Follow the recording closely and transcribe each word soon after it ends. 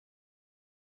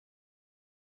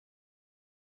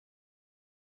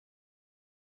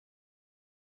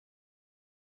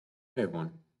Hey everyone,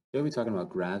 today we'll be talking about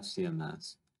Grav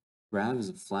CMS. Grav is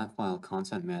a flat file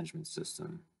content management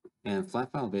system, and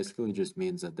flat file basically just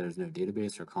means that there's no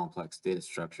database or complex data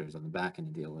structures on the back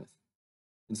end to deal with.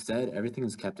 Instead, everything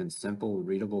is kept in simple,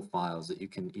 readable files that you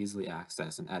can easily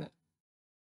access and edit.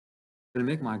 To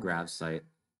make my Grav site,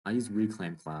 I use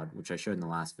Reclaim Cloud, which I showed in the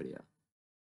last video.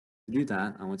 To do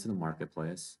that, I went to the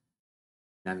marketplace,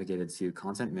 navigated to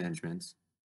Content Management,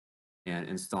 and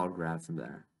installed Grav from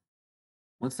there.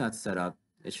 Once that's set up,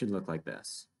 it should look like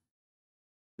this.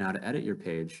 Now to edit your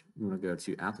page, you want to go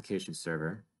to Application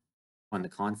Server, find the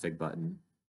Config button,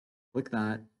 click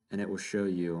that, and it will show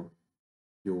you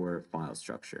your file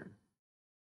structure.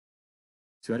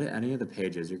 To edit any of the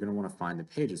pages, you're going to want to find the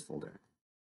Pages folder.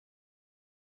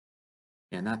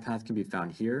 And that path can be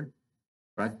found here,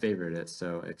 but I've favorited it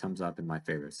so it comes up in my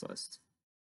favorites list.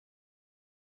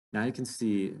 Now you can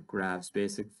see Grav's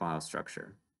basic file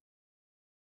structure.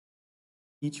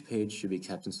 Each page should be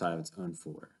kept inside of its own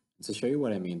folder. And to show you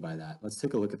what I mean by that, let's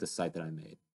take a look at the site that I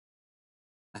made.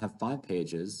 I have 5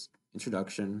 pages: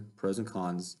 introduction, pros and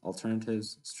cons,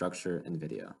 alternatives, structure, and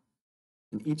video.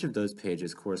 And each of those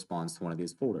pages corresponds to one of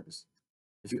these folders.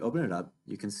 If you open it up,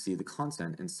 you can see the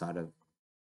content inside of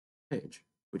the page,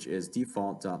 which is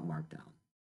default.markdown.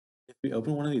 If we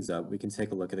open one of these up, we can take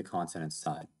a look at the content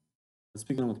inside. Let's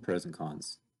begin with pros and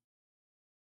cons.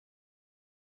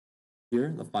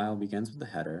 Here, the file begins with the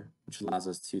header, which allows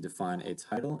us to define a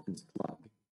title and slug.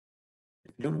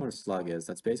 If you don't know what a slug is,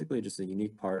 that's basically just a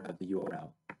unique part of the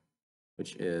URL,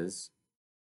 which is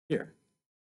here,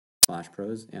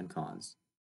 /pros and cons.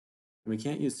 And we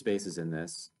can't use spaces in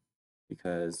this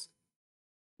because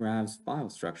Grav's file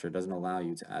structure doesn't allow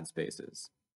you to add spaces.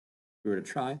 If we were to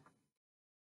try,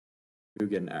 we would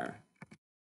get an error.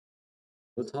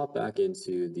 Let's hop back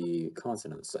into the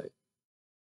content of the site.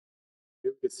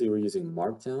 Here we can see we're using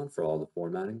Markdown for all the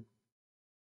formatting.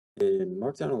 And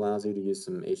Markdown allows you to use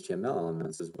some HTML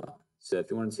elements as well. So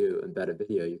if you wanted to embed a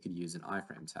video, you could use an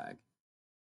iframe tag.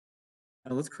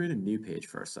 Now let's create a new page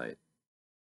for our site.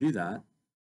 To do that,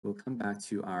 we'll come back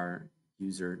to our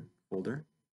user folder,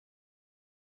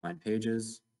 find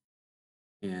pages,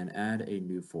 and add a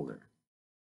new folder.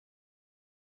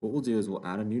 What we'll do is we'll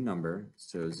add a new number,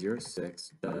 so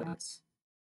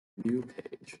 06.new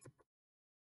page.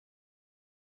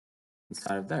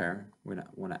 Inside of there, we're going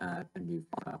to want to add a new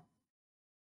file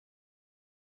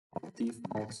called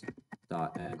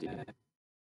default.md.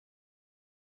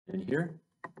 And here,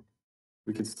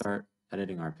 we can start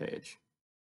editing our page.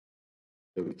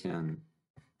 So we can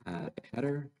add a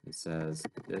header that says,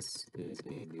 this is a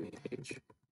new page.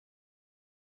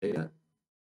 Data.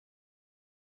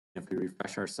 If we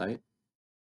refresh our site,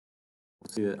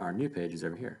 we'll see that our new page is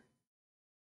over here.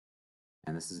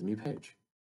 And this is a new page.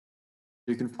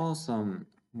 You can follow some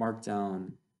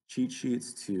Markdown cheat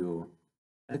sheets to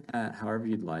edit that however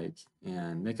you'd like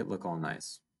and make it look all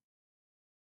nice.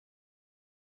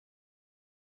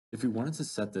 If we wanted to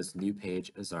set this new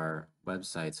page as our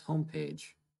website's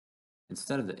homepage,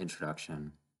 instead of the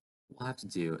introduction, what we'll have to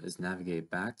do is navigate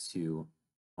back to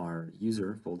our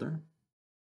user folder,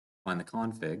 find the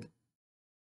config,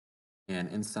 and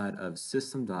inside of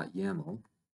system.yaml,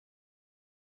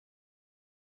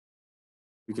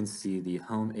 we can see the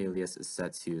home alias is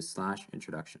set to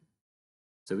 /introduction.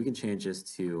 So we can change this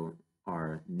to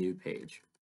our new page.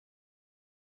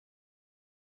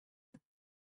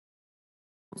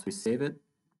 Once we save it,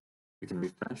 we can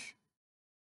refresh.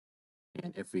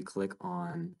 And if we click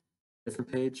on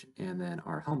different page and then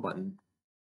our home button,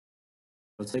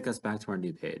 it'll take us back to our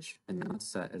new page, and now it's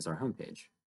set as our home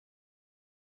page.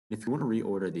 If you want to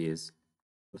reorder these,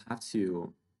 you'll have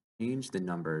to change the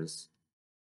numbers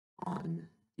on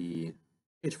the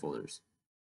page folders,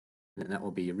 and that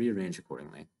will be rearranged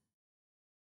accordingly.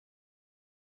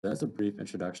 That's a brief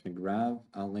introduction to Grav.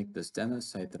 I'll link this demo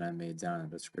site that I made down in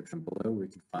the description below, where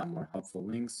you can find more helpful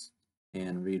links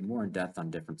and read more in depth on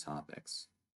different topics.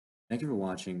 Thank you for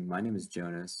watching. My name is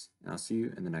Jonas, and I'll see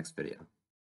you in the next video.